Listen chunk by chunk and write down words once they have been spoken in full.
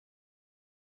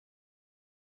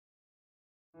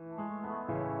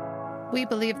We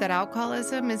believe that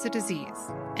alcoholism is a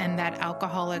disease and that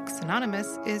Alcoholics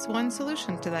Anonymous is one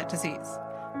solution to that disease.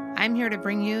 I'm here to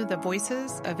bring you the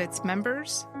voices of its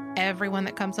members. Everyone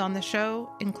that comes on the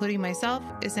show, including myself,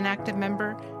 is an active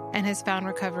member and has found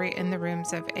recovery in the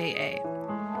rooms of AA.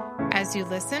 As you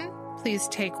listen, please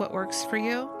take what works for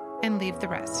you and leave the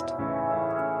rest.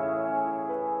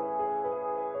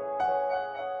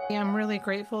 I'm really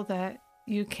grateful that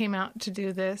you came out to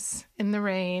do this in the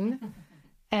rain.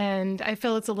 And I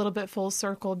feel it's a little bit full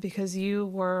circle because you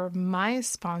were my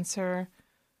sponsor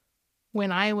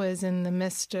when I was in the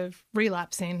midst of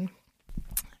relapsing.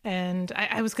 And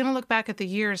I was going to look back at the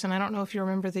years, and I don't know if you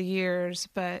remember the years,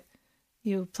 but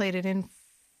you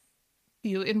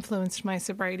influenced my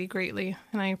sobriety greatly,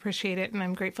 and I appreciate it, and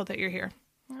I'm grateful that you're here.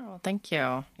 Oh, thank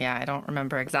you. Yeah, I don't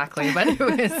remember exactly, but it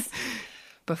was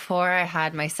before I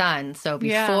had my son. So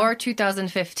before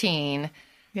 2015...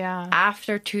 Yeah.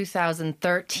 After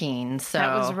 2013. So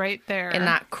that was right there. In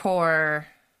that core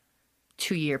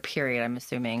 2-year period, I'm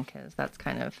assuming, because that's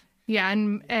kind of... Yeah.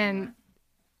 And,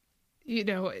 you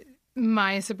know,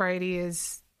 my sobriety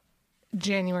is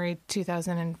January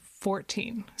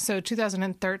 2014. So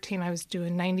 2013, I was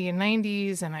doing 90 and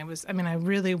 90s, and I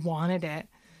really wanted it.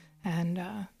 And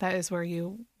that is where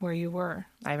you were.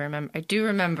 I do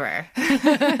remember.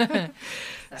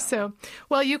 So,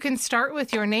 well, you can start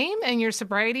with your name and your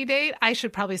sobriety date. I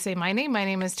should probably say my name. My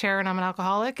name is Tara, and I'm an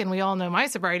alcoholic, and we all know my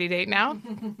sobriety date now.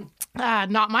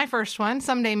 Not my first one.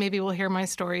 Someday maybe we'll hear my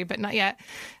story, but not yet.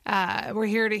 We're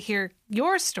here to hear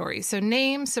your story. So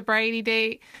name, sobriety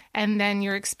date, and then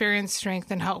your experience,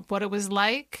 strength, and hope. What it was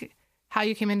like, how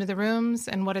you came into the rooms,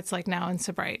 and what it's like now in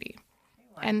sobriety.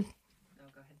 And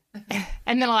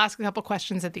then I'll ask a couple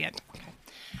questions at the end. Okay.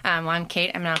 Well, I'm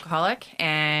Kate. I'm an alcoholic,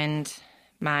 and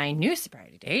my new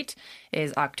sobriety date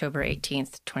is October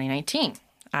 18th, 2019.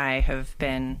 I have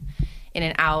been in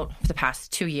and out for the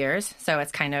past 2 years, so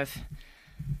it's kind of,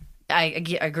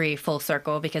 I agree, full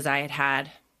circle, because I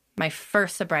had my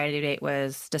first sobriety date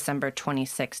was December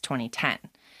 26, 2010.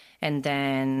 And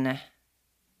then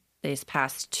these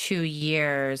past 2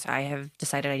 years, I have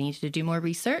decided I needed to do more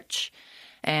research.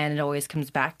 And it always comes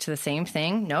back to the same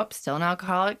thing. Nope, still an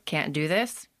alcoholic, can't do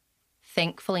this.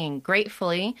 Thankfully and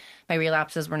gratefully, my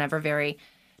relapses were never very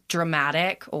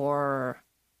dramatic or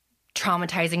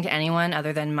traumatizing to anyone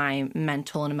other than my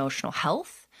mental and emotional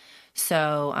health.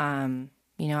 So, I'm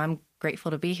grateful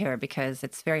to be here because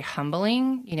it's very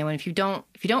humbling. You know, and if you don't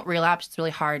relapse, it's really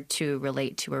hard to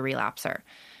relate to a relapser.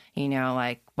 You know,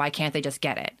 like, why can't they just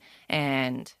get it?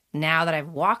 And now that I've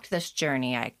walked this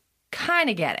journey, I kind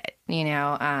of get it,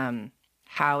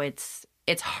 how it's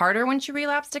harder once you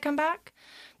relapse to come back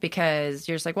because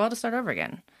you're just like, well, I'll just start over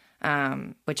again,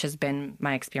 which has been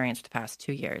my experience for the past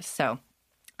 2 years. So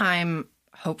I'm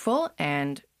hopeful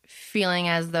and feeling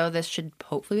as though this should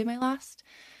hopefully be my last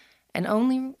and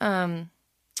only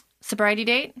sobriety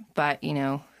date, but,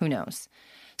 who knows?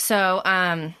 So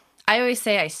I always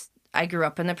say I grew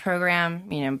up in the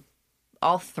program.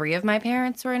 All 3 of my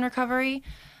parents were in recovery.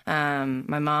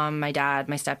 My mom, my dad,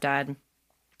 my stepdad.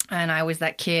 And I was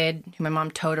that kid who my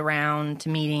mom towed around to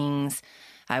meetings.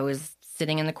 I was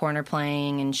sitting in the corner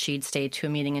playing, and she'd stay to a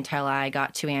meeting until I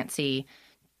got too antsy.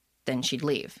 Then she'd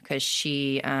leave because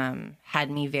she had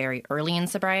me very early in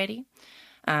sobriety.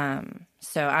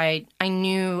 So I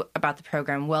knew about the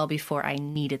program well before I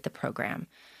needed the program.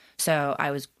 So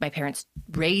my parents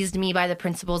raised me by the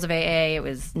principles of AA. It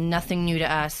was nothing new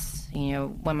to us.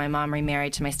 When my mom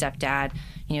remarried to my stepdad,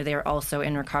 they were also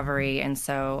in recovery. And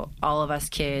so all of us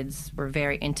kids were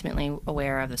very intimately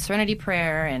aware of the Serenity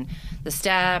Prayer and the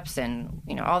steps and,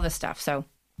 all this stuff. So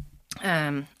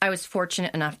I was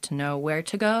fortunate enough to know where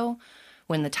to go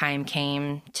when the time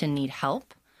came to need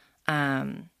help.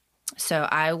 So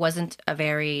I wasn't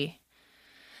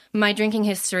my drinking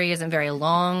history isn't very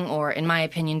long or, in my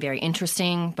opinion, very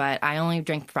interesting, but I only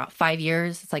drank for about 5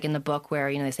 years. It's like in the book where,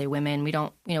 they say women, we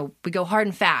don't, we go hard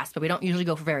and fast, but we don't usually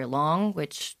go for very long,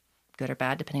 which good or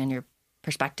bad, depending on your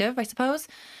perspective, I suppose.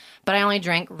 But I only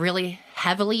drank really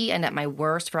heavily and at my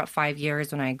worst for about 5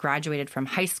 years when I graduated from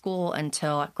high school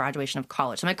until graduation of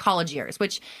college. So my college years,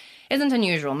 which isn't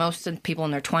unusual. Most people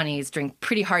in their 20s drink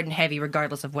pretty hard and heavy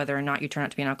regardless of whether or not you turn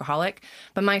out to be an alcoholic.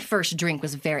 But my first drink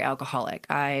was very alcoholic.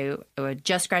 I had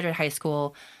just graduated high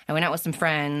school. I went out with some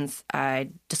friends.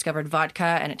 I discovered vodka,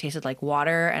 and it tasted like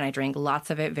water, and I drank lots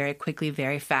of it very quickly,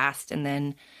 very fast. And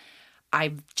then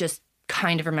I just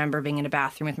kind of remember being in a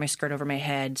bathroom with my skirt over my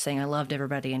head, saying I loved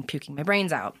everybody and puking my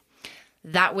brains out.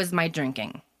 That was my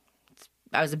drinking.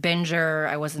 I was a binger.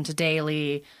 I wasn't a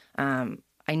daily.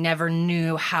 I never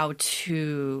knew how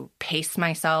to pace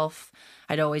myself.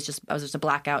 I was just a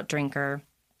blackout drinker.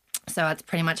 So that's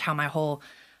pretty much how my whole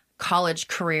college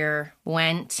career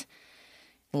went.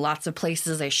 Lots of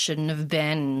places I shouldn't have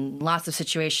been, lots of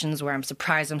situations where I'm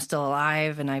surprised I'm still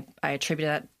alive. And I attribute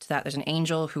that to that there's an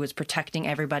angel who was protecting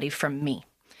everybody from me,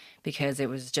 because it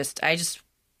was just, I just,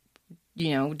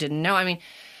 didn't know. I mean,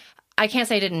 I can't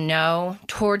say I didn't know.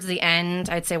 Towards the end,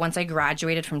 I'd say once I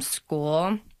graduated from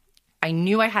school, I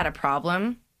knew I had a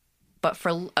problem. But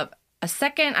for a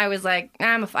second, I was like,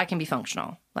 I can be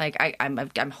functional. Like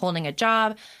I'm holding a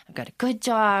job. I've got a good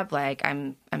job. Like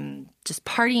I'm just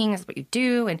partying. That's what you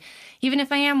do. And even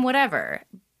if I am, whatever.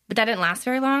 But that didn't last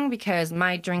very long, because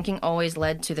my drinking always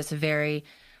led to this very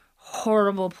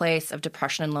horrible place of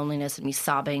depression and loneliness, and me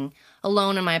sobbing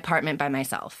alone in my apartment by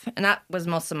myself. And that was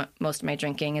most of my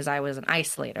drinking, is I was an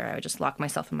isolator. I would just lock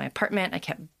myself in my apartment. I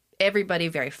kept everybody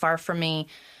very far from me.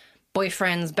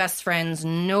 Boyfriends, best friends,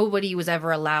 nobody was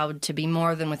ever allowed to be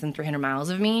more than within 300 miles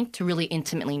of me to really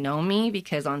intimately know me,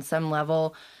 because on some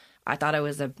level, I thought I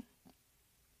was a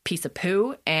piece of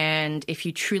poo. And if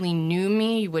you truly knew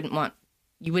me, you wouldn't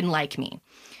like me.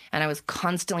 And I was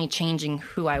constantly changing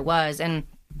who I was. And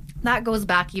that goes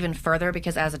back even further,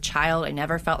 because as a child, I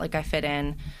never felt like I fit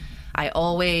in. I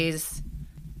always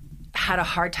had a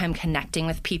hard time connecting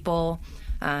with people.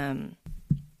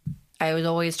 I was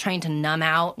always trying to numb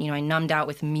out. I numbed out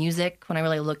with music when I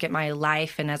really look at my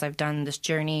life and as I've done this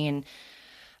journey. And,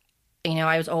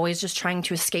 I was always just trying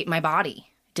to escape my body.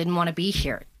 Didn't want to be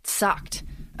here. It sucked.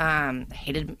 I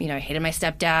hated my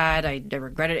stepdad. I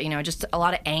regretted it, just a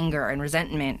lot of anger and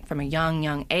resentment from a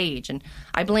young age. And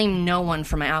I blame no one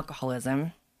for my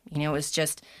alcoholism. It was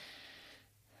just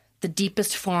the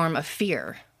deepest form of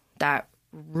fear that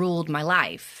ruled my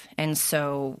life. And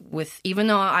so even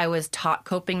though I was taught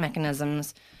coping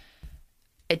mechanisms,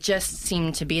 it just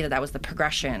seemed to be that was the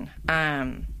progression.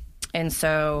 And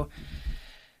so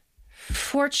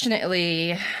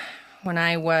fortunately, when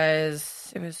it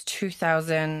was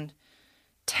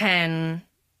 2010,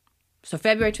 so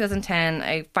February 2010,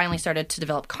 I finally started to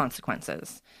develop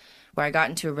consequences, where I got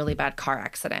into a really bad car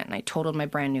accident and I totaled my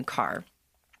brand new car.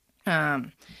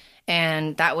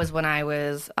 And that was when I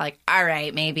was like, all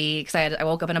right, maybe, because I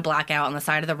woke up in a blackout on the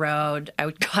side of the road.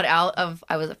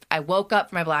 I woke up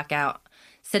from my blackout,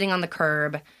 sitting on the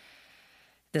curb.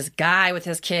 This guy with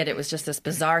his kid, it was just this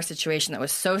bizarre situation that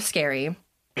was so scary.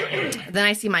 Then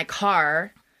I see my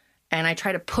car, and I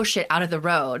try to push it out of the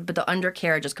road, but the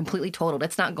undercarriage is completely totaled.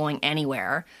 It's not going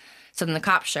anywhere. So then the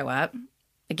cops show up.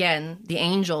 Again, the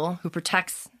angel who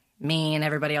protects me and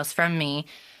everybody else from me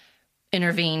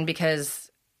intervened, because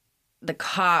the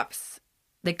cops,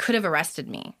 they could have arrested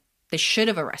me. They should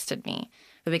have arrested me.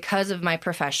 But because of my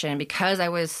profession, because I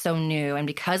was so new, and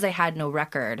because I had no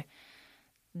record,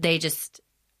 they just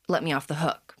let me off the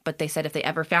hook. But they said if they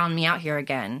ever found me out here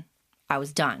again, I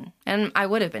was done. And I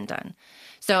would have been done.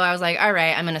 So I was like, all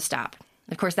right, I'm going to stop.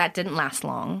 Of course, that didn't last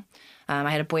long.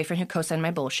 I had a boyfriend who co-signed my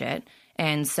bullshit.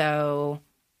 And so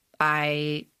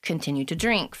I continued to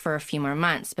drink for a few more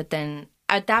months. But then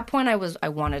at that point, I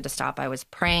wanted to stop. I was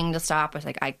praying to stop. I was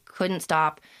like, I couldn't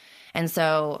stop. And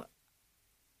so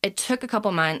it took a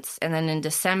couple months. And then in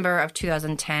December of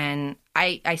 2010,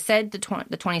 I said the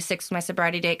 26th was my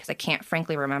sobriety date, because I can't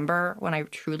frankly remember when I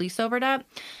truly sobered up.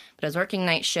 But I was working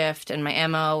night shift, and my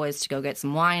MO was to go get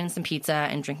some wine and some pizza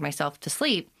and drink myself to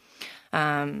sleep.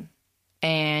 And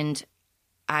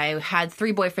I had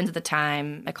 3 boyfriends at the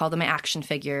time. I called them my action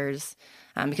figures.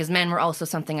 Because men were also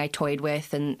something I toyed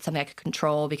with and something I could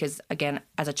control, because, again,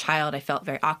 as a child, I felt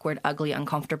very awkward, ugly,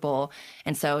 uncomfortable.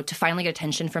 And so to finally get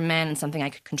attention from men and something I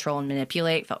could control and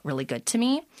manipulate felt really good to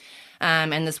me.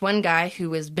 And this one guy who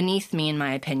was beneath me, in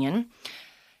my opinion,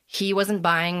 he wasn't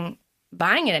buying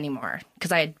it anymore,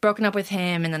 because I had broken up with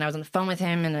him, and then I was on the phone with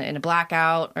him in a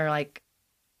blackout, or like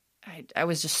I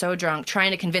was just so drunk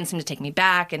trying to convince him to take me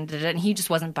back, and he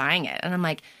just wasn't buying it. And I'm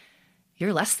like,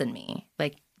 you're less than me.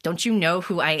 Like, don't you know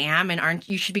who I am? And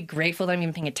you should be grateful that I'm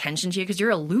even paying attention to you, because you're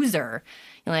a loser.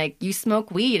 Like, you smoke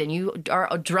weed and you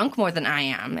are drunk more than I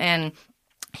am. And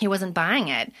he wasn't buying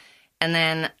it. And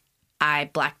then I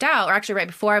blacked out, or actually right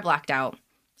before I blacked out,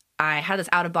 I had this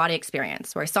out-of-body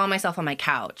experience where I saw myself on my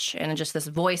couch, and just this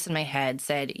voice in my head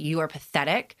said, you are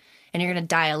pathetic, and you're going to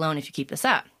die alone if you keep this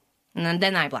up. And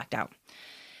then I blacked out.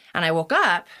 And I woke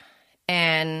up,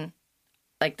 and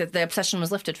like the obsession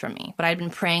was lifted from me. What I'd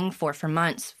been praying for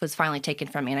months was finally taken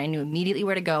from me, and I knew immediately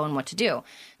where to go and what to do.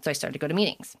 So I started to go to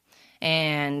meetings.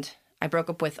 And I broke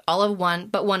up with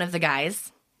one of the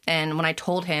guys. And when I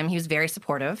told him, he was very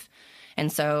supportive.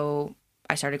 And so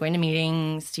I started going to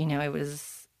meetings. It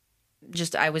was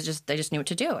I just knew what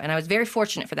to do. And I was very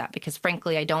fortunate for that, because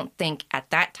frankly, I don't think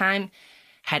at that time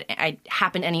had I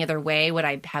happened any other way would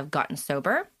I have gotten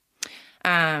sober.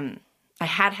 I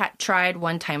had tried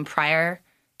one time prior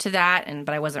to that,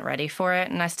 but I wasn't ready for it,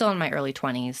 and I was still in my early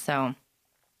 20s. So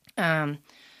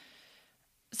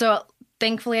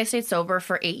thankfully I stayed sober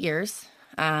for 8 years.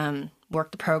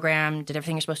 Worked the program, did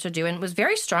everything you're supposed to do, and was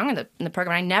very strong in the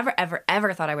program. I never, ever,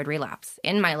 ever thought I would relapse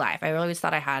in my life. I always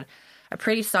thought I had a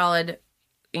pretty solid,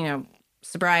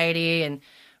 sobriety and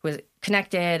was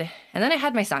connected. And then I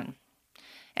had my son,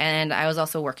 and I was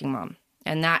also a working mom,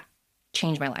 and that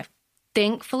changed my life.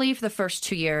 Thankfully, for the first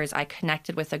 2 years, I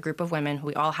connected with a group of women who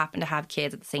we all happened to have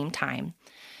kids at the same time.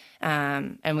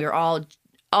 And we were all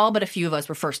but a few of us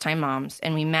were first-time moms,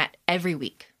 and we met every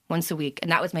week. Once a week, and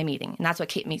that was my meeting. And that's what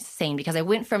kept me sane, because I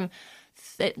went from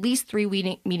at least 3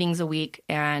 meetings a week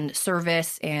and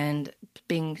service and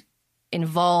being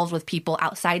involved with people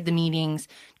outside the meetings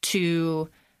to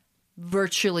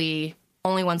virtually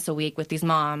only once a week with these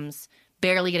moms,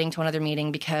 barely getting to another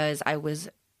meeting because I was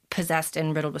possessed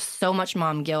and riddled with so much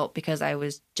mom guilt because I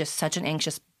was just such an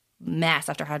anxious mess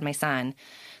after I had my son,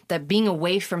 that being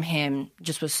away from him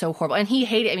just was so horrible. And he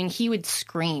hated, he would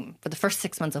scream for the first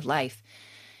 6 months of life.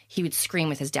 He would scream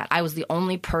with his dad. I was the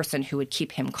only person who would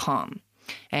keep him calm.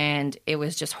 And it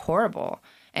was just horrible.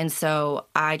 And so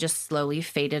I just slowly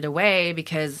faded away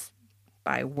because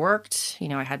I worked.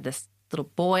 I had this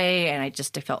little boy, and I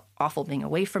felt awful being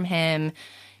away from him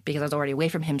because I was already away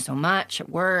from him so much at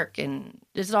work and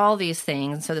just all these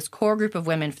things. And so this core group of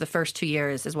women for the first 2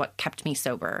 years is what kept me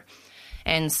sober.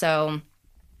 And so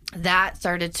that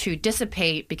started to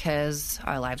dissipate because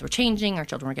our lives were changing. Our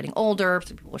children were getting older.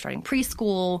 People were starting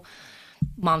preschool.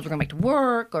 Moms were going back to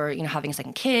work or, having a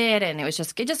second kid. And it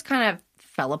just kind of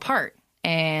fell apart.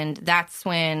 And that's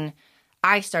when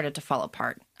I started to fall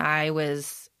apart. I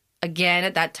was, again,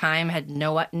 at that time, had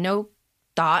no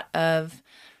thought of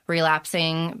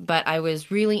relapsing, but I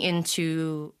was really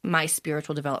into my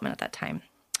spiritual development at that time.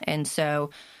 And so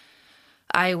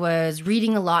I was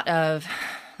reading a lot of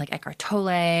Eckhart Tolle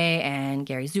and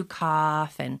Gary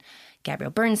Zukav and Gabrielle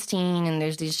Bernstein, and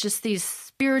there's these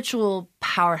spiritual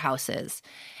powerhouses,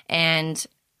 and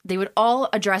they would all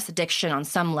address addiction on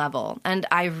some level, and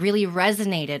I really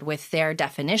resonated with their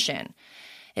definition.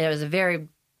 It was a very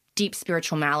deep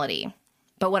spiritual malady,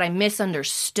 but what I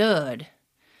misunderstood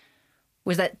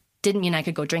was that didn't mean I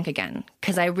could go drink again,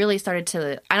 because I really started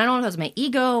to, I don't know if it was my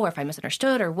ego or if I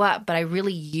misunderstood or what, but I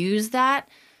really used that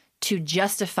to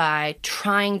justify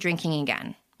trying drinking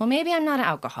again. Well, maybe I'm not an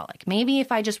alcoholic. Maybe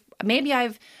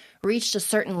I've reached a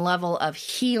certain level of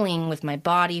healing with my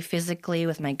body, physically,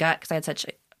 with my gut, because I had such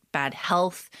bad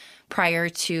health prior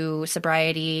to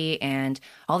sobriety and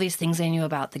all these things I knew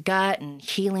about the gut and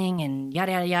healing and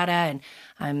yada, yada, yada.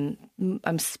 And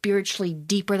I'm spiritually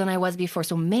deeper than I was before.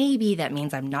 So maybe that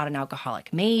means I'm not an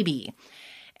alcoholic. Maybe.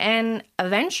 And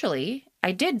eventually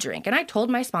I did drink, and I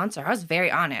told my sponsor. I was very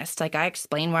honest. I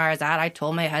explained where I was at. I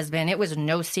told my husband. It was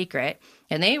no secret.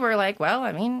 And they were like, well,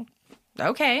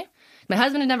 okay. My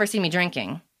husband had never seen me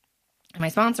drinking. My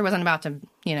sponsor wasn't about to,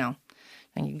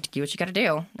 do what you got to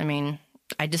do.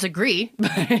 I disagree,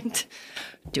 but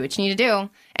do what you need to do.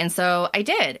 And so I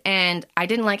did. And I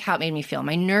didn't like how it made me feel.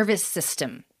 My nervous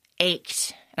system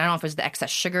ached. And I don't know if it was the excess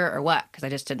sugar or what, because I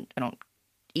don't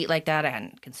eat like that. I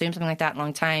hadn't consumed something like that in a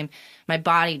long time. My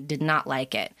body did not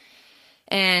like it.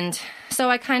 And so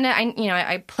I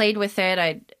played with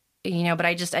it. But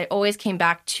I always came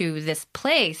back to this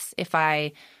place. If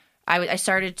I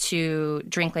started to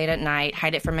drink late at night,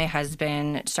 hide it from my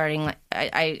husband,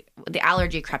 the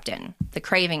allergy crept in, the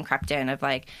craving crept in of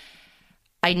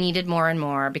I needed more and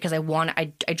more because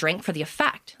I drank for the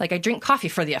effect. I drink coffee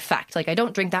for the effect. I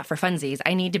don't drink that for funsies.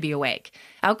 I need to be awake.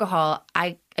 Alcohol,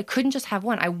 I couldn't just have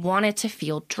one. I wanted to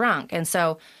feel drunk. And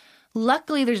so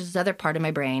luckily there's this other part of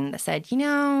my brain that said,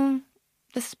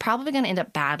 this is probably going to end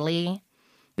up badly.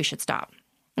 We should stop.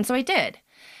 And so I did.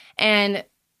 And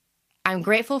I'm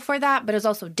grateful for that, but it's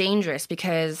also dangerous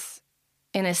because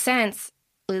in a sense,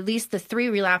 at least the 3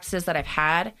 relapses that I've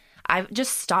had, I've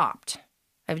just stopped.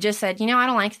 I've just said, I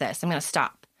don't like this. I'm going to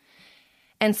stop.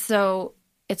 And so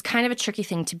it's kind of a tricky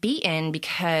thing to be in,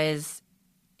 because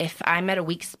if I'm at a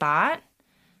weak spot,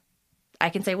 I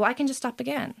can say, well, I can just stop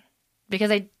again.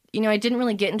 Because I didn't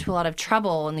really get into a lot of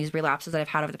trouble in these relapses that I've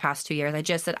had over the past 2 years. I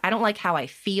just said, I don't like how I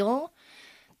feel.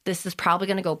 This is probably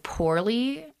going to go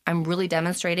poorly. I'm really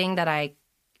demonstrating that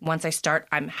once I start,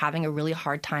 I'm having a really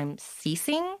hard time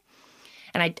ceasing.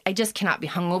 And I just cannot be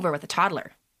hungover with a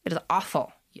toddler. It is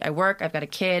awful. I work, I've got a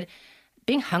kid.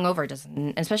 Being hungover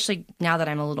doesn't, especially now that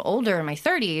I'm a little older in my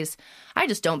 30s, I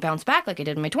just don't bounce back like I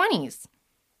did in my 20s,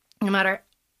 no matter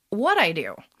what I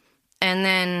do. And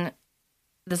then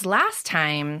this last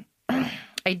time,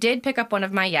 I did pick up one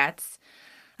of my Yets.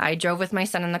 I drove with my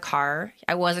son in the car.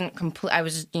 I wasn't complete. I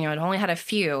was, I'd only had a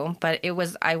few, but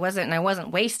I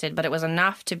wasn't wasted, but it was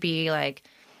enough to be like,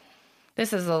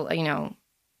 this is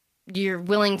you're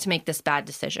willing to make this bad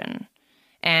decision.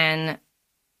 And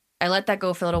I let that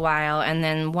go for a little while. And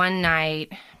then one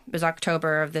night, it was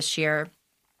October of this year,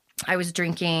 I was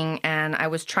drinking and I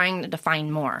was trying to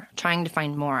find more.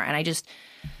 And I just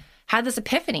had this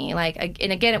epiphany.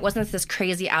 And again, it wasn't this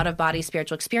crazy out-of-body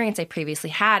spiritual experience I previously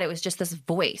had. It was just this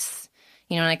voice,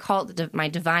 and I call it my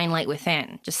divine light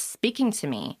within, just speaking to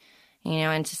me,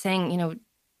 and just saying,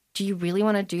 do you really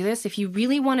want to do this? If you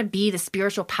really want to be the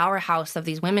spiritual powerhouse of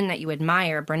these women that you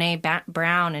admire, Brene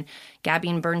Brown and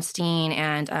Gabby Bernstein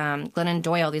and Glennon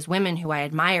Doyle, these women who I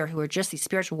admire, who are just these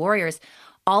spiritual warriors,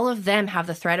 all of them have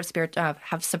the thread of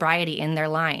have sobriety in their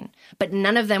line, but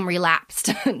none of them relapsed.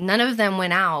 None of them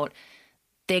went out.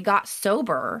 They got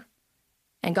sober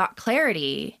and got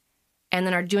clarity and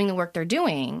then are doing the work they're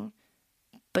doing,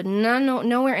 but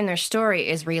nowhere in their story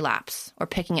is relapse or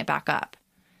picking it back up.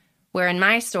 Where in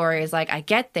my story is I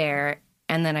get there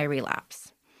and then I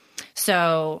relapse.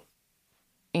 So,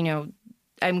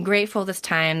 I'm grateful this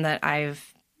time that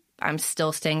I'm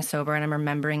still staying sober and I'm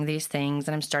remembering these things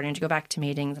and I'm starting to go back to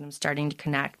meetings and I'm starting to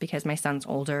connect because my son's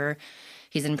older.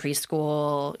 He's in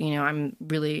preschool. I'm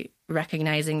really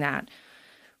recognizing that.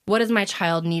 What does my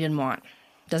child need and want?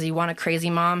 Does he want a crazy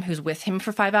mom who's with him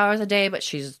for 5 hours a day, but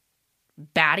she's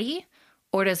batty?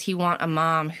 Or does he want a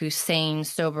mom who's sane,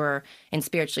 sober, and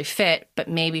spiritually fit, but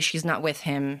maybe she's not with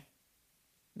him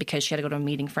because she had to go to a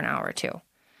meeting for an hour or two?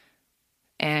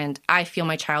 And I feel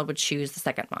my child would choose the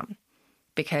second mom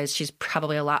because she's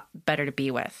probably a lot better to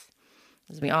be with.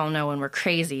 As we all know, when we're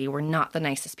crazy, we're not the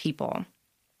nicest people.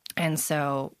 And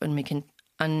so when we can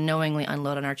unknowingly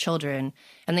unload on our children,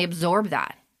 and they absorb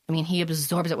that. He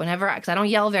absorbs it whenever, because I don't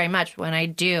yell very much. When I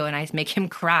do and I make him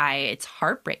cry, it's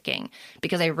heartbreaking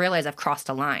because I realize I've crossed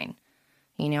a line.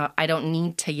 I don't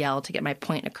need to yell to get my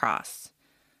point across.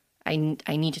 I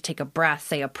need to take a breath,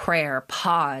 say a prayer,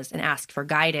 pause, and ask for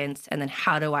guidance. And then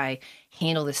how do I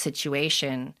handle this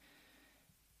situation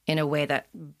in a way that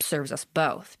serves us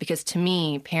both? Because to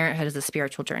me, parenthood is a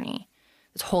spiritual journey.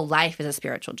 This whole life is a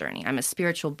spiritual journey. I'm a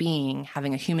spiritual being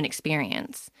having a human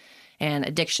experience. And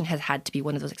addiction has had to be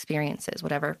one of those experiences.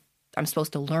 Whatever I'm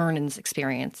supposed to learn in this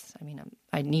experience,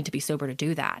 I need to be sober to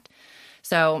do that.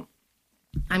 So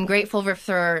I'm grateful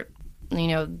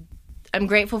I'm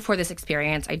grateful for this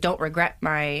experience. I don't regret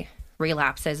my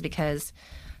relapses because,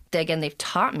 they've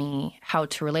taught me how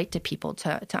to relate to people,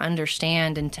 to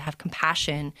understand and to have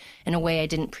compassion in a way I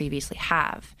didn't previously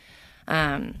have.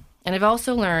 And I've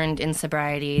also learned in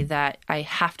sobriety that I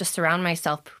have to surround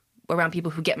myself around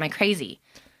people who get my crazy.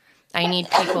 I need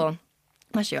people,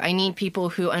 I need people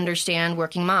who understand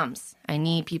working moms. I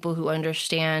need people who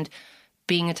understand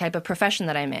being a type of profession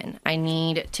that I'm in. I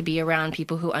need to be around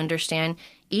people who understand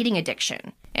eating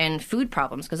addiction and food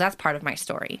problems because that's part of my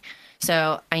story.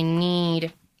 So I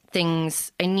need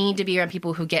to be around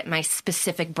people who get my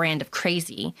specific brand of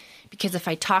crazy, because if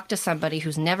I talk to somebody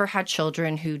who's never had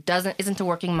children, who isn't a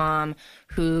working mom,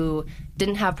 who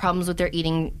didn't have problems with their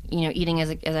eating as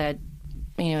a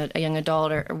young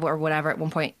adult or whatever at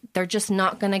one point, they're just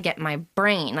not going to get my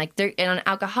brain. They're on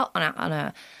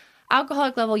a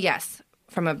alcoholic level, yes.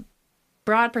 From a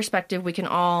broad perspective, we can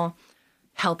all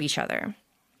help each other.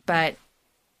 But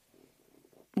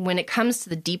when it comes to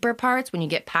the deeper parts, when you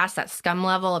get past that scum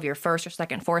level of your first or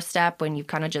second, fourth step, when you've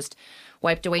kind of just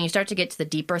wiped away and you start to get to the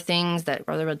deeper things that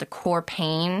are the core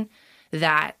pain,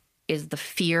 that is the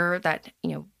fear that,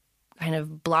 kind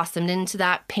of blossomed into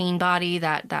that pain body,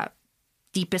 that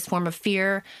deepest form of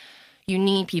fear, you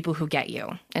need people who get you.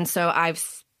 And so I'm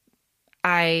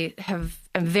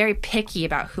very picky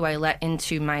about who I let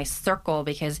into my circle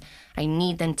because I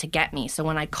need them to get me. So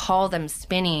when I call them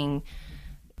spinning,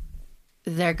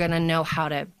 they're going to know how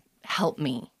to help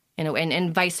me,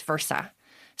 and vice versa.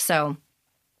 So,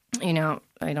 I don't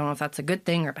know if that's a good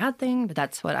thing or a bad thing, but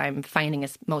that's what I'm finding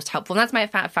is most helpful. And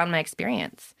that's I found my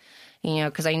experience,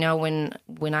 because I know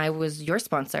when I was your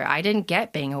sponsor, I didn't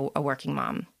get being a working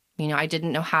mom. I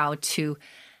didn't know how to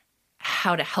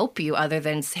help you other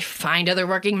than say, find other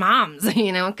working moms,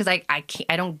 because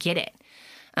I don't get it.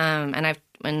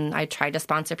 And I tried to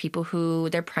sponsor people who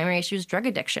their primary issue is drug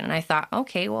addiction. And I thought,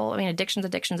 okay, well, addiction's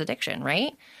addiction,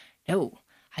 right? No,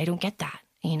 I don't get that.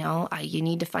 You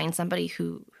need to find somebody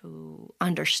who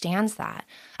understands that.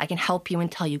 I can help you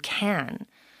until you can.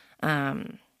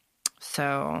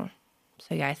 So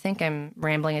yeah, I think I'm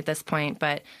rambling at this point,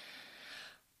 but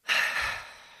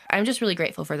I'm just really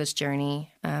grateful for this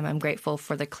journey. I'm grateful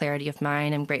for the clarity of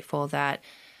mind. I'm grateful that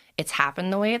it's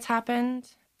happened the way it's happened,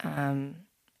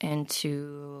 and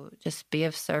to just be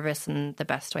of service in the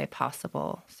best way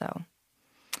possible. So,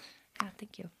 yeah,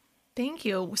 thank you. Thank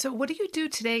you. So what do you do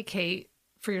today, Kate,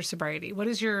 for your sobriety? What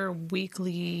is your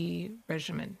weekly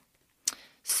regimen?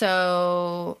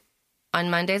 So on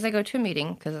Mondays, I go to a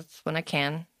meeting because that's when I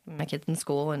can. My kid's in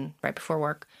school and right before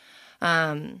work.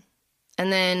 And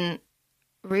then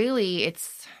really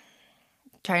it's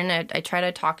I try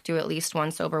to talk to at least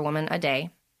one sober woman a day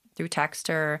through text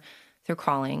or through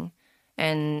calling,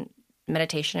 and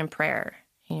meditation and prayer.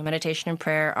 Meditation and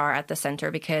prayer are at the center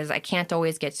because I can't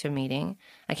always get to a meeting.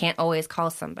 I can't always call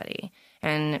somebody.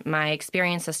 And my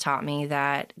experience has taught me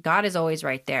that God is always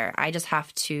right there. I just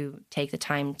have to take the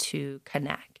time to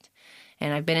connect.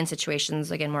 And I've been in situations,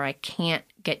 again, where I can't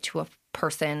get to a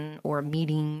person or a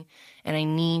meeting, and I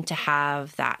need to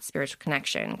have that spiritual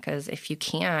connection. Because if you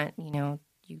can't, you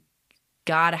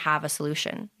got to have a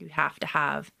solution. You have to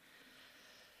have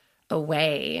a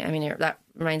way. I mean, that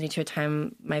reminds me to a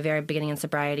time, my very beginning in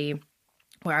sobriety,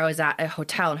 where I was at a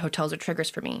hotel, and hotels are triggers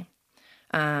for me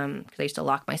because I used to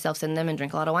lock myself in them and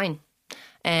drink a lot of wine.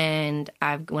 And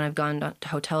when I've gone to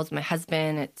hotels with my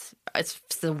husband, it's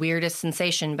the weirdest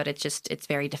sensation, but it's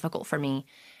very difficult for me.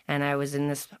 And I was in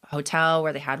this hotel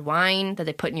where they had wine that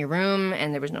they put in your room,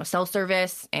 and there was no cell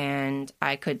service, and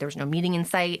there was no meeting in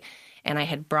sight. And I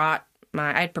had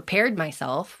I had prepared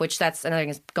myself, which that's another thing,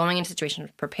 is going into situations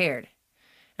prepared.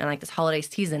 And like this holiday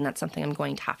season, that's something I'm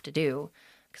going to have to do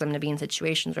because I'm going to be in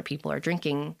situations where people are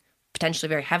drinking potentially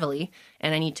very heavily,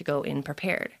 and I need to go in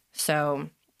prepared. So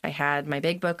I had my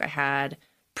big book, I had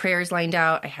prayers lined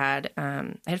out, I had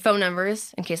phone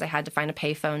numbers in case I had to find a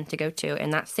pay phone to go to,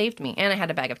 and that saved me. And I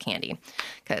had a bag of candy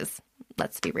because,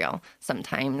 let's be real,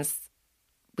 sometimes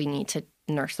we need to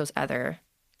nurse those other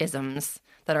isms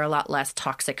that are a lot less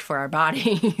toxic for our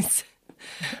bodies.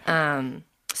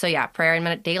 So yeah, prayer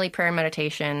and daily prayer and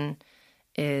meditation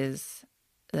is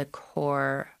the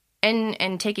core,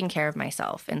 and taking care of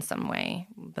myself in some way,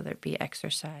 whether it be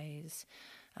exercise,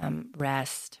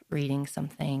 rest, reading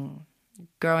something,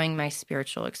 growing my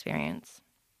spiritual experience.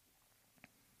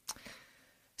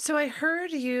 So I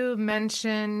heard you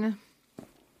mention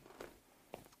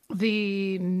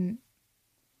the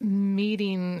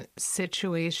meeting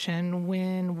situation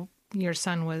when your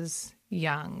son was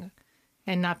young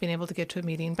and not being able to get to a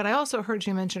meeting. But I also heard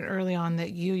you mention early on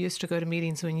that you used to go to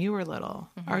meetings when you were little.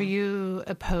 Mm-hmm. Are you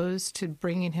opposed to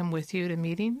bringing him with you to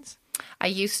meetings? I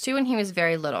used to when he was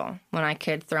very little, when I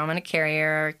could throw him in a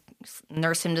carrier,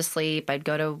 nurse him to sleep. I'd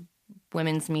go to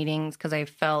women's meetings because I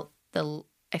felt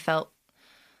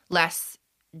less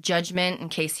judgment in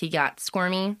case he got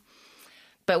squirmy.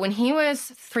 But when he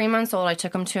was 3 months old, I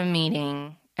took him to a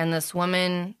meeting, and this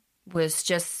woman was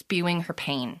just spewing her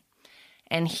pain.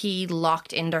 And he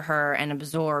locked into her and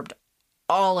absorbed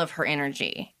all of her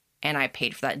energy, and I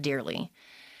paid for that dearly.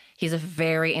 He's a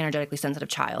very energetically sensitive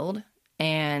child,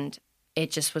 and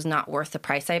it just was not worth the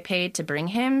price I paid to bring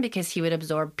him because he would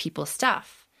absorb people's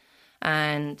stuff,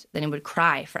 and then he would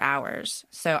cry for hours.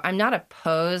 So I'm not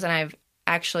opposed, and I've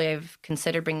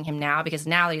considered bringing him now because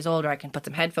now that he's older, I can put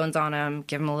some headphones on him,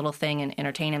 give him a little thing, and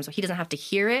entertain him so he doesn't have to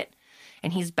hear it.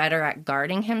 And he's better at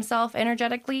guarding himself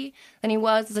energetically than he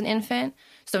was as an infant.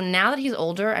 So now that he's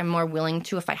older, I'm more willing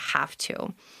to if I have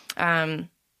to.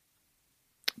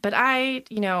 But I'd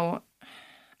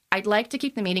like to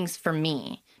keep the meetings for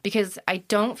me because I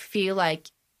don't feel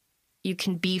like you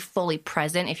can be fully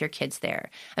present if your kid's there.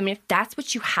 I mean, if that's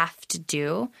what you have to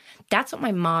do, that's what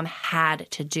my mom had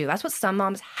to do. That's what some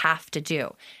moms have to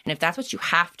do. And if that's what you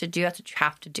have to do, that's what you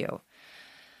have to do.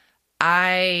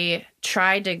 I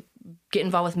tried to get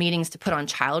involved with meetings to put on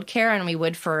childcare, and we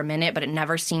would for a minute, but it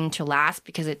never seemed to last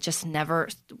because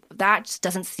that just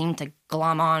doesn't seem to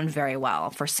glom on very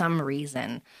well for some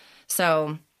reason.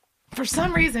 So for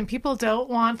some reason, people don't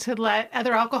want to let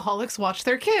other alcoholics watch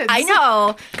their kids. I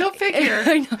know. Go figure.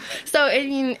 I know. So, I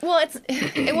mean, well,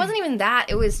 it wasn't even that.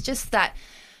 It was just that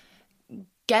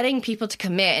getting people to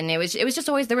commit, and it was just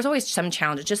always, there was always some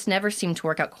challenge. It just never seemed to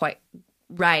work out quite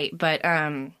right. But,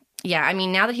 yeah, I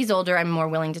mean, now that he's older, I'm more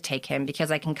willing to take him because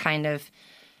I can kind of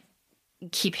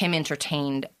keep him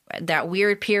entertained. That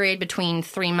weird period between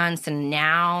 3 months and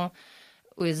now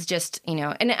was just,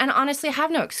 and honestly, I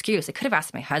have no excuse. I could have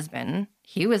asked my husband.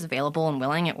 He was available and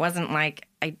willing. It wasn't like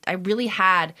I really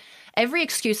had, every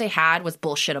excuse I had was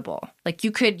bullshittable. Like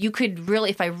you could really,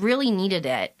 if I really needed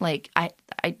it, like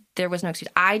there was no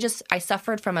excuse. I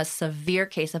suffered from a severe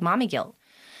case of mommy guilt.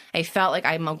 I felt like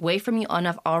I'm away from you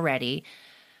enough already.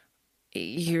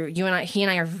 he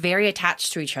and I are very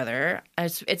attached to each other.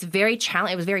 It's very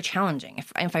it was very challenging.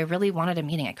 If I really wanted a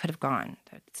meeting, I could have gone.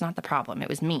 It's not the problem. It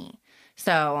was me.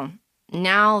 So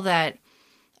now that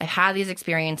I've had these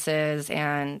experiences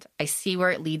and I see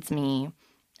where it leads me,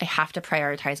 I have to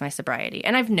prioritize my sobriety.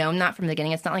 And I've known that from the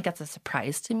beginning. It's not like that's a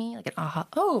surprise to me. Like,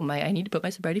 I need to put my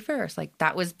sobriety first. Like,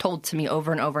 that was told to me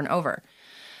over and over and over.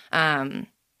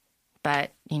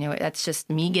 But, that's just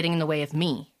me getting in the way of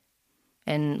me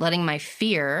and letting my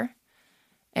fear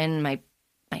and my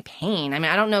pain. I mean,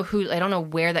 I don't know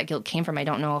where that guilt came from. I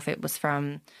don't know if it was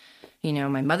from,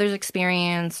 my mother's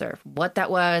experience or what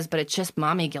that was, but it's just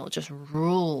mommy guilt just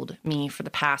ruled me for the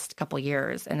past couple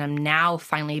years. And I'm now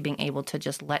finally being able to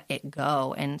just let it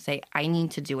go and say, I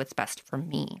need to do what's best for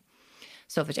me.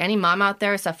 So if there's any mom out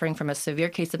there suffering from a severe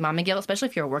case of mommy guilt, especially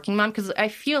if you're a working mom, because I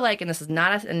feel like, and this is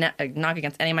not a knock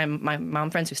against any of my mom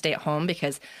friends who stay at home,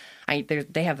 because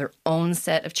they have their own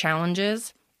set of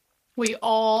challenges. We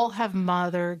all have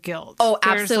mother guilt. Oh,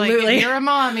 absolutely. Like, if you're a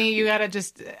mommy, you got to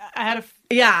just brace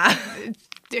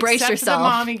yourself. The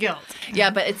mommy guilt. Yeah,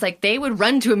 but it's like they would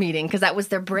run to a meeting because that was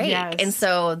their break. Yes. And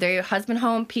so their husband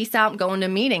home, peace out, going to a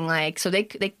meeting. Like, so they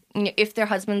if their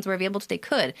husbands were able to, they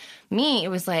could. Me, it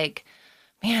was like,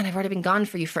 man, I've already been gone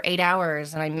for you for 8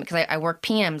 hours, and because I work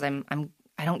PMs,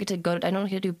 I don't get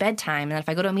to do bedtime, and if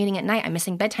I go to a meeting at night, I'm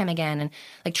missing bedtime again, and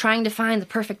like trying to find the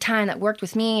perfect time that worked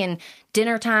with me, and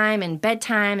dinner time and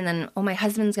bedtime, and then my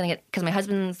husband's gonna get, because my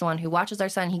husband's the one who watches our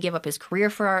son. He gave up his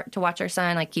career to watch our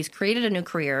son. Like, he's created a new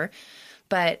career,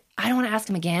 but I don't want to ask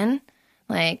him again.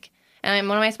 Like, and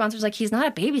one of my sponsors like, he's not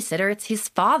a babysitter, it's his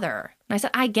father. And I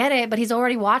said, I get it, but he's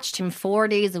already watched him 4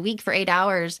 days a week for 8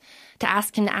 hours. To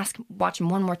ask him to watch him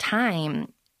one more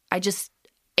time,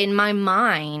 in my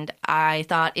mind, I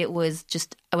thought it was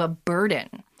just a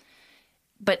burden.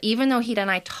 But even though he and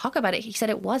I talk about it, he said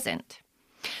it wasn't.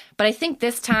 But I think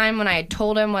this time when I had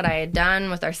told him what I had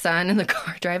done with our son in the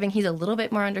car driving, he's a little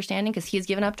bit more understanding because he's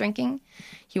given up drinking.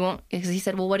 Because he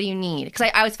said, well, what do you need?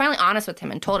 Because I was finally honest with him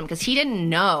and told him, because he didn't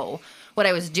know what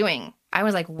I was doing. I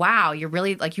was like, wow, you're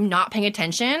really, like, you not paying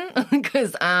attention?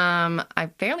 Because I'm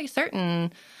fairly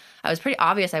certain I was pretty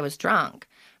obvious I was drunk.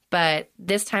 But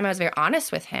this time I was very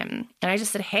honest with him. And I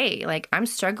just said, hey, like, I'm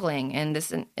struggling and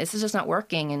this is just not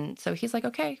working. And so he's like,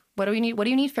 okay, what do you need? What do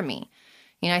you need from me?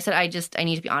 I said, I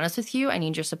need to be honest with you. I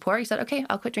need your support. He said, okay,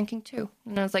 I'll quit drinking too.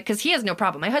 And I was like, because he has no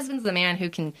problem. My husband's the man who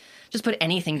can just put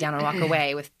anything down and walk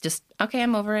away with just, okay,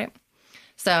 I'm over it.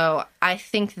 So I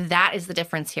think that is the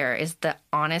difference here, is the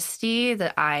honesty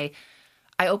that I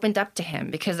opened up to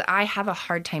him, because I have a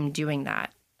hard time doing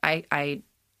that. I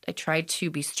try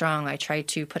to be strong. I try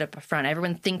to put up a front.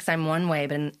 Everyone thinks I'm one way,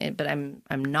 but I'm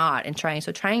not. And trying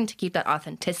to keep that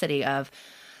authenticity of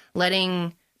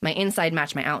letting my inside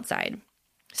match my outside.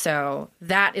 So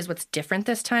that is what's different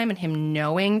this time, and him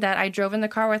knowing that I drove in the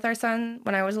car with our son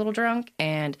when I was a little drunk,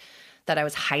 and that I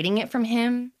was hiding it from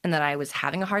him, and that I was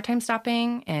having a hard time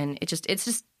stopping. And it's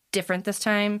just different this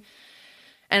time.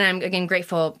 And I'm, again,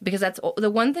 grateful, because that's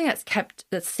the one thing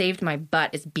that saved my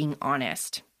butt, is being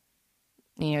honest.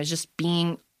 It's just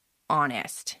being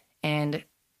honest. And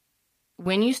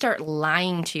when you start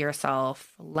lying to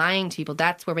yourself, lying to people,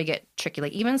 that's where we get tricky.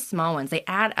 Like, even small ones, they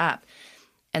add up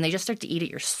and they just start to eat at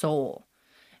your soul.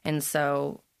 And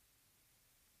so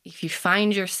if you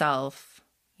find yourself,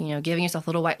 giving yourself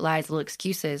little white lies, little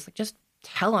excuses, like, just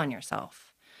tell on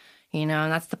yourself, and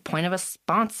that's the point of a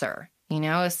sponsor,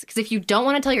 because if you don't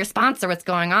want to tell your sponsor what's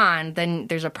going on, then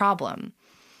there's a problem.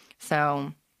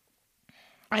 So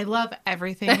I love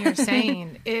everything you're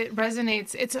saying. It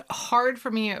resonates. It's hard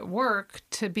for me at work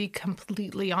to be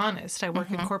completely honest. I work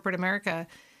in corporate America.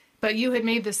 But you had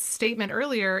made this statement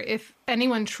earlier, if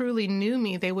anyone truly knew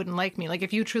me, they wouldn't like me. Like,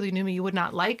 if you truly knew me, you would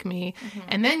not like me.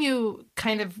 And then you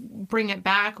kind of bring it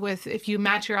back with, if you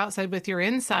match your outside with your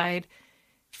inside,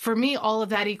 for me, all of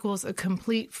that equals a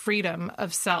complete freedom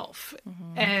of self.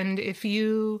 And if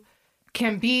you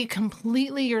can be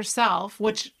completely yourself,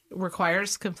 which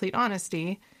requires complete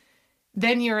honesty,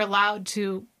 then you're allowed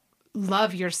to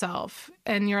love yourself,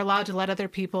 and you're allowed to let other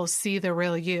people see the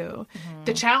real you.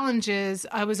 The challenge is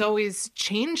I was always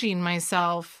changing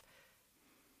myself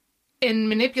and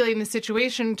manipulating the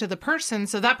situation to the person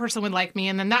so that person would like me,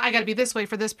 and then that I got to be this way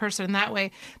for this person and that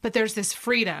way. But there's this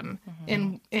freedom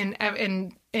in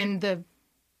the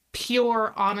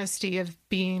pure honesty of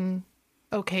being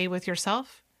okay with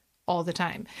yourself all the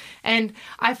time. And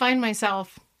I find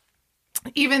myself,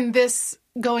 even this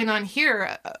going on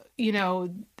here,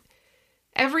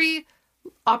 every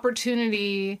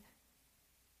opportunity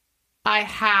I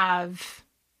have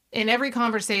in every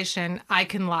conversation, I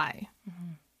can lie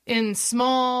in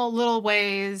small little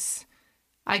ways.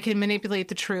 I can manipulate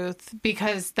the truth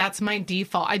because that's my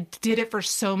default. I did it for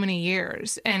so many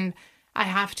years, and I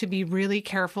have to be really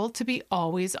careful to be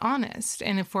always honest.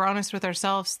 And if we're honest with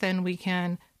ourselves, then we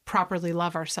can properly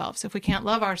love ourselves. If we can't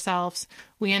love ourselves,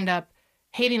 we end up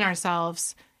hating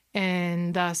ourselves,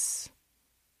 and thus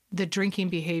the drinking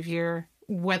behavior,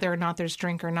 whether or not there's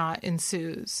drink or not,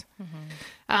 ensues.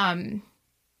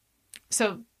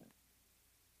 So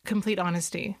complete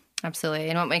honesty. Absolutely.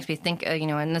 And what makes me think,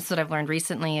 and this is what I've learned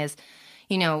recently is,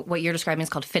 what you're describing is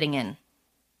called fitting in.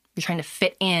 You're trying to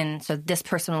fit in so this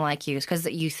person will like you because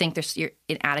you think you're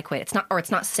inadequate.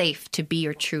 It's not safe to be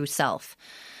your true self.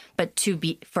 But to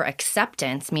be for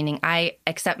acceptance, meaning I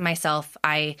accept myself,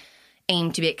 I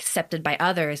aim to be accepted by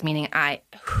others, meaning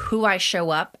who I show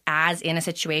up as in a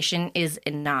situation is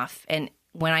enough. And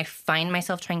when I find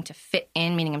myself trying to fit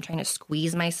in, meaning I'm trying to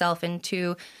squeeze myself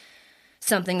into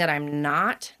something that I'm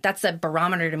not, that's a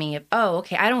barometer to me of, oh,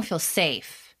 okay, I don't feel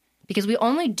safe. Because we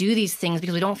only do these things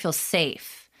because we don't feel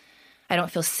safe. I don't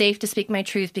feel safe to speak my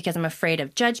truth because I'm afraid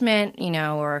of judgment,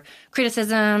 or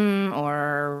criticism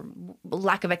or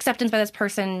lack of acceptance by this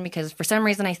person, because for some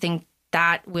reason I think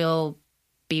that will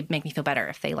make me feel better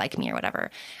if they like me or whatever.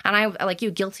 And I, like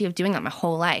you, guilty of doing that my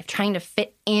whole life, trying to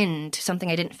fit into something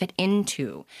I didn't fit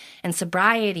into. And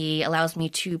sobriety allows me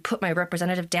to put my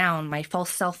representative down, my false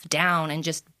self down, and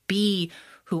just be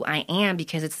who I am,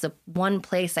 because it's the one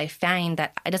place I find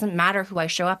that it doesn't matter who I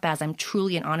show up as, I'm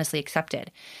truly and honestly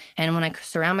accepted. And when I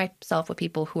surround myself with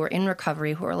people who are in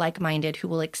recovery, who are like-minded, who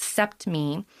will accept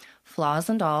me, flaws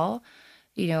and all,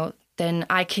 then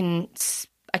I can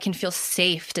feel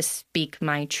safe to speak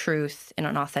my truth in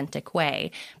an authentic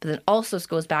way. But then also this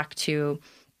goes back to,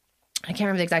 I can't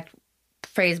remember the exact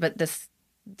phrase, but this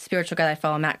spiritual guy that I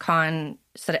follow, Matt Kahn,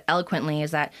 said it eloquently,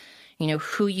 is that,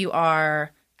 who you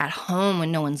are at home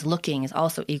when no one's looking is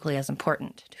also equally as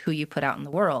important to who you put out in the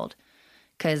world.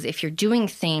 Because if you're doing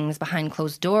things behind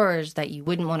closed doors that you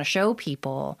wouldn't want to show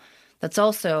people, that's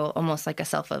also almost like a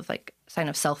sign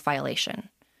of self-violation.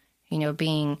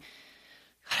 Being,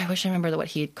 God, I wish I remember what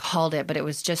he had called it, but it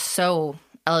was just so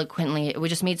eloquently, it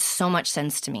just made so much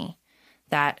sense to me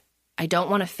that I don't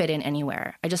want to fit in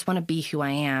anywhere. I just want to be who I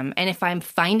am. And if I'm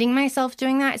finding myself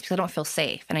doing that, it's because I don't feel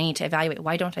safe. And I need to evaluate,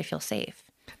 why don't I feel safe?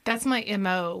 That's my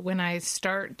MO when I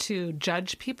start to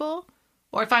judge people,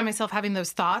 or I find myself having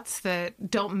those thoughts that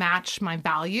don't match my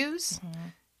values.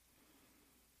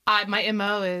 My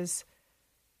MO is,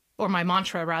 or my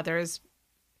mantra rather, is,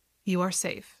 you are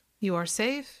safe. You are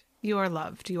safe. You are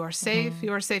loved. You are safe.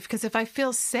 You are safe. Because if I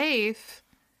feel safe,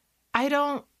 I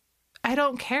don't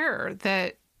care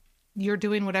that you're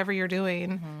doing whatever you're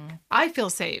doing. I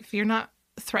feel safe. You're not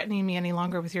threatening me any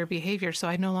longer with your behavior, so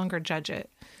I no longer judge it.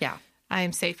 Yeah. I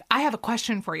am safe. I have a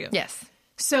question for you. Yes.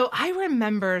 So I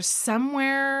remember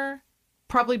somewhere,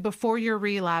 probably before you're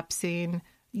relapsing,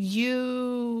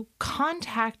 you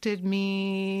contacted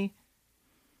me,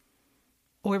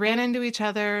 we ran into each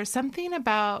other, something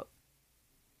about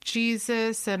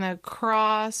Jesus and a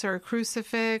cross or a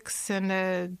crucifix and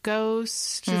a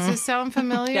ghost. Does this sound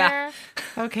familiar? Yeah.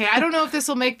 Okay. I don't know if this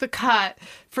will make the cut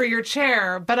for your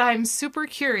chair, but I'm super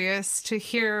curious to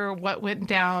hear what went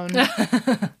down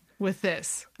with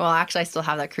this. Well, actually, I still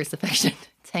have that crucifixion.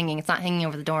 It's hanging. It's not hanging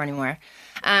over the door anymore.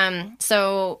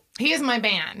 So he is my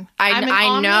man.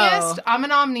 I know. I'm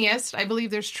an omniist. I believe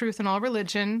there's truth in all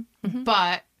religion,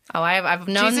 but I've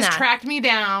known Jesus that. tracked me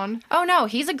down. Oh no,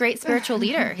 he's a great spiritual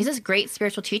leader. He's a great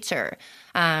spiritual teacher.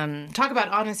 Talk about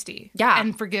honesty,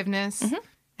 and forgiveness,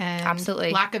 and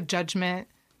absolutely lack of judgment.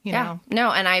 You know,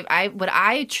 no, and what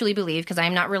I truly believe, because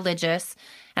I'm not religious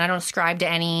and I don't ascribe to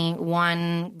any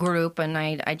one group, and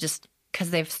I just,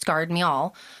 because they've scarred me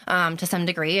all to some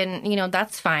degree, and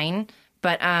that's fine,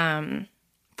 but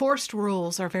forced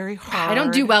rules are very hard. I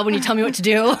don't do well when you tell me what to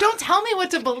do. Don't tell me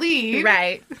what to believe.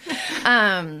 Right.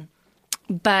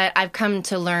 But I've come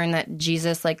to learn that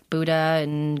Jesus, like Buddha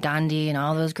and Gandhi and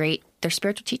all those they're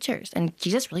spiritual teachers. And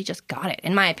Jesus really just got it,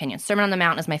 in my opinion. Sermon on the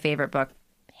Mount is my favorite book,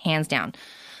 hands down.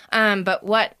 But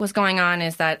what was going on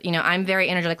is that, I'm very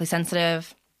energetically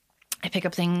sensitive. I pick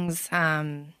up things.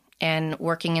 And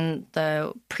working in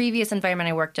the previous environment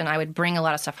I worked in, I would bring a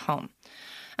lot of stuff home.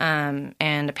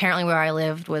 And apparently where I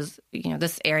lived was,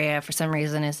 this area for some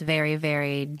reason is very,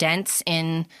 very dense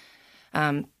in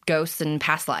ghosts and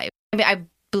past lives. I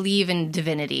believe in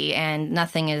divinity, and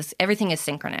everything is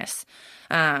synchronous.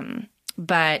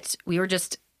 But we were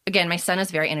just, again, my son is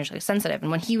very energetically sensitive.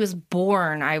 And when he was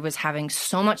born, I was having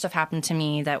so much stuff happen to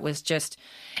me that was just,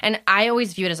 and I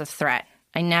always view it as a threat.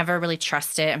 I never really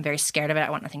trust it. I'm very scared of it. I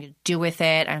want nothing to do with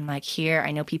it. I'm like, here,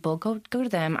 I know people, go to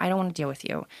them. I don't want to deal with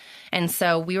you. And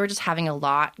so we were just having a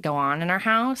lot go on in our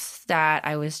house that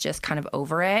I was just kind of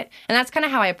over it. And that's kind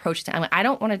of how I approached it. I'm like, I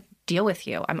don't want to deal with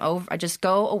you. I'm over. I just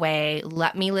go away.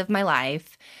 Let me live my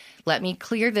life. Let me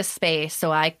clear this space.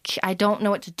 So I don't know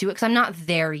what to do because I'm not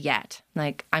there yet.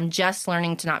 Like, I'm just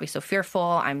learning to not be so fearful.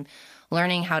 I'm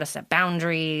learning how to set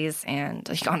boundaries, and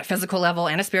on a physical level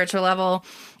and a spiritual level,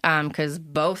 because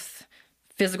both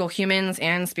physical humans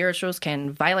and spirituals can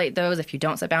violate those if you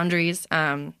don't set boundaries.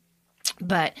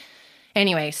 But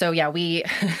anyway, so yeah,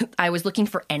 I was looking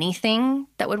for anything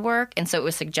that would work. And so it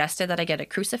was suggested that I get a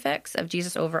crucifix of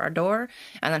Jesus over our door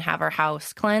and then have our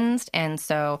house cleansed. And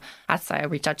so that's why I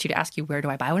reached out to you to ask you, where do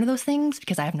I buy one of those things?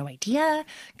 Because I have no idea,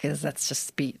 because that's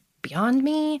just beyond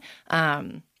me.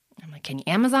 I'm like, can you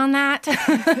Amazon that?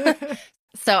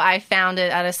 So I found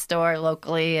it at a store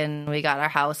locally, and we got our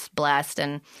house blessed.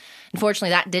 And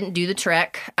unfortunately, that didn't do the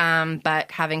trick.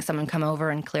 But having someone come over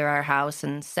and clear our house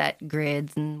and set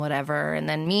grids and whatever, and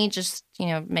then me just,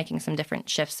 making some different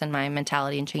shifts in my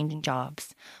mentality and changing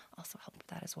jobs also helped with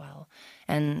that as well.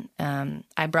 And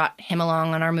I brought him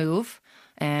along on our move.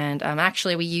 And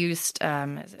actually, we used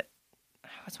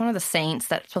it's one of the saints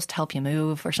that's supposed to help you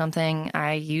move or something.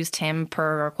 I used him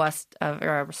per request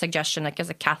or suggestion, like as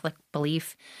a Catholic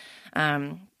belief.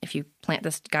 If you plant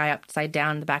this guy upside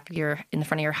down in the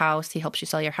front of your house, he helps you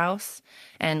sell your house.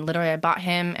 And literally I bought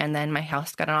him, and then my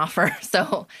house got an offer.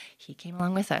 So he came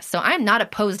along with us. So I'm not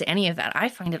opposed to any of that. I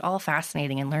find it all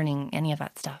fascinating and learning any of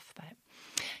that stuff. But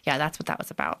yeah, that's what that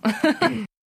was about.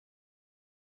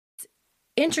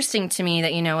 Interesting to me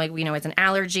that, it's an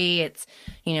allergy. It's,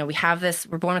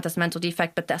 we're born with this mental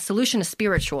defect, but the solution is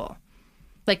spiritual.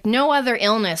 Like, no other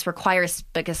illness requires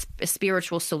like a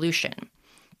spiritual solution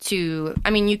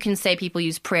you can say people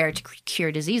use prayer to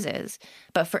cure diseases,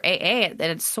 but for AA at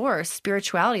its source,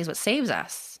 spirituality is what saves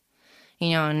us,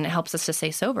 and it helps us to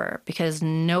stay sober, because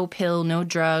no pill, no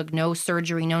drug, no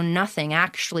surgery, no nothing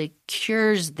actually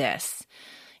cures this.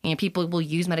 People will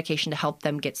use medication to help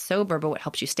them get sober, but what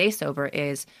helps you stay sober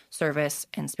is service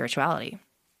and spirituality.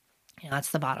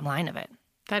 That's the bottom line of it.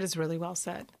 That is really well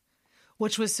said.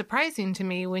 Which was surprising to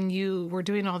me when you were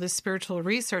doing all this spiritual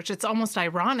research. It's almost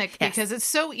ironic because it's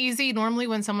so easy. Normally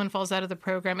when someone falls out of the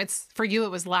program, for you, it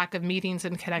was lack of meetings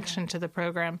and connection to the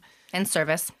program. And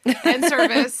service.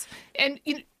 And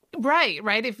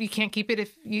right. If you can't keep it,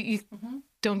 if you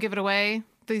don't give it away,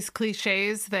 these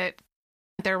cliches that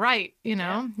they're right, you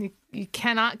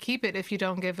cannot keep it if you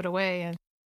don't give it away. And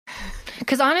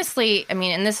because honestly, and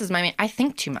this is I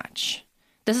think too much.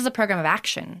 This is a program of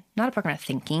action, not a program of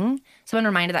thinking. Someone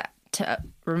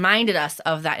reminded us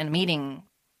of that in a meeting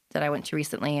that I went to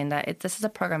recently, and that this is a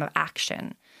program of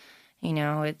action.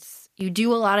 You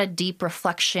do a lot of deep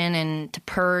reflection and to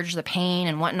purge the pain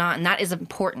and whatnot, and that is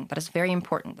important. That is very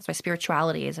important. That's why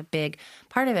spirituality is a big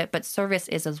part of it, but service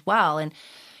is as well. And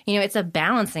it's a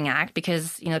balancing act,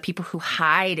 because people who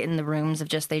hide in the rooms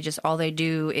of all they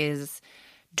do is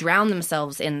drown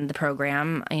themselves in the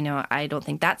program. I don't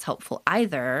think that's helpful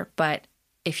either. But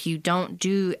if you don't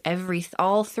do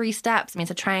all three steps,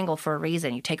 it's a triangle for a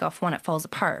reason. You take off one, it falls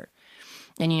apart.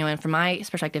 And, and from my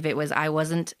perspective, it was I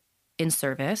wasn't in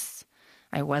service.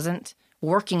 I wasn't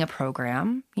working a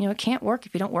program. It can't work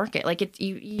if you don't work it. Like it's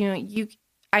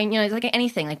like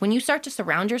anything. Like when you start to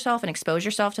surround yourself and expose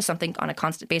yourself to something on a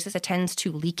constant basis, it tends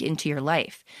to leak into your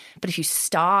life. But if you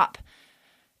stop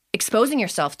exposing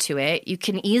yourself to it, you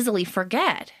can easily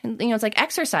forget. And, it's like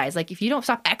exercise. Like if you don't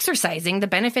stop exercising, the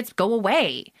benefits go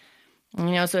away.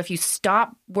 So if you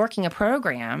stop working a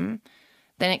program,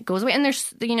 then it goes away. And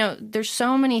there's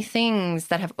so many things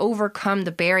that have overcome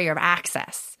the barrier of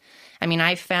access.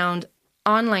 I found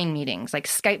online meetings, like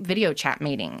Skype video chat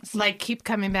meetings. Like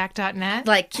keepcomingback.net?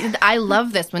 Like, I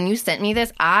love this. When you sent me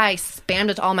this, I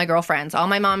spammed it to all my girlfriends, all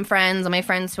my mom friends, all my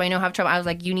friends who I know have trouble. I was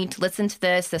like, you need to listen to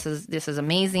this. This is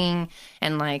amazing.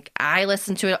 And like, I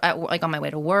listen to it on my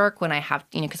way to work when I have,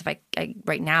 because if I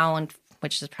right now, and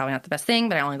which is probably not the best thing,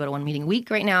 but I only go to one meeting a week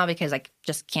right now because I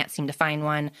just can't seem to find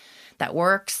one that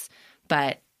works.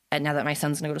 But now that my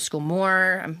son's going to go to school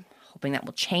more, I'm hoping that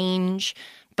will change.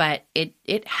 But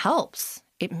it helps.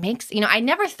 It makes, I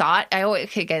never thought,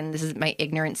 again, this is my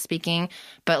ignorance speaking,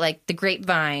 but like the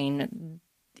grapevine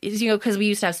is, because we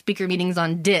used to have speaker meetings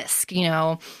on disc,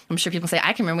 I'm sure people say,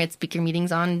 I can remember we had speaker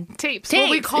meetings on tapes. Well,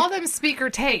 we call them speaker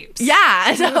tapes.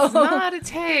 Yeah. So. It's not a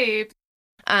tape.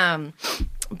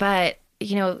 But,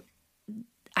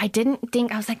 I didn't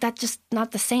think, I was like, that's just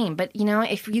not the same. But,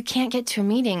 if you can't get to a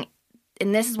meeting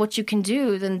and this is what you can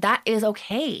do, then that is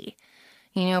okay.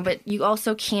 But you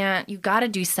also can't, you got to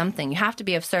do something. You have to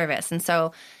be of service. And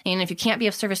so, if you can't be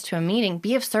of service to a meeting,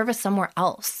 be of service somewhere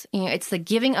else. It's the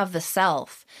giving of the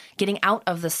self, getting out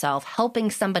of the self, helping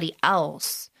somebody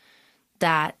else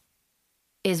that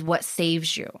is what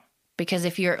saves you. Because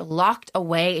if you're locked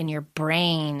away in your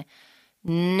brain,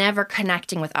 never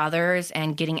connecting with others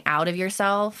and getting out of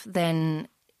yourself, then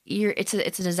it's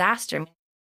a disaster.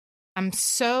 I'm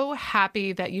so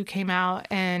happy that you came out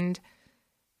and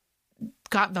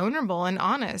got vulnerable and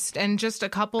honest. And just a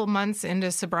couple months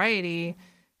into sobriety,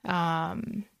 we're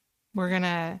going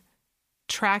to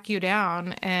track you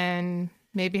down and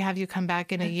maybe have you come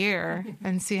back in a year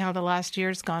and see how the last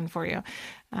year's gone for you.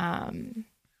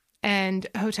 And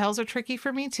hotels are tricky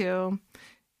for me too.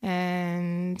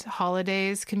 And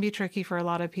holidays can be tricky for a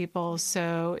lot of people.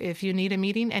 So if you need a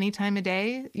meeting any time of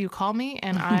day, you call me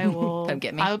and I will Come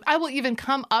get me. I will even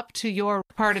come up to your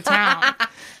part of town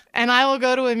and I will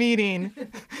go to a meeting.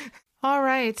 All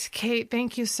right, Kate,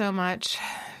 thank you so much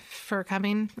for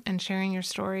coming and sharing your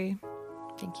story.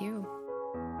 Thank you.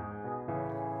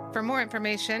 For more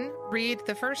information, read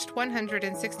the first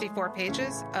 164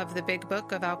 pages of the Big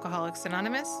Book of Alcoholics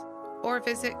Anonymous or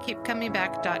visit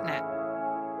keepcomingback.net.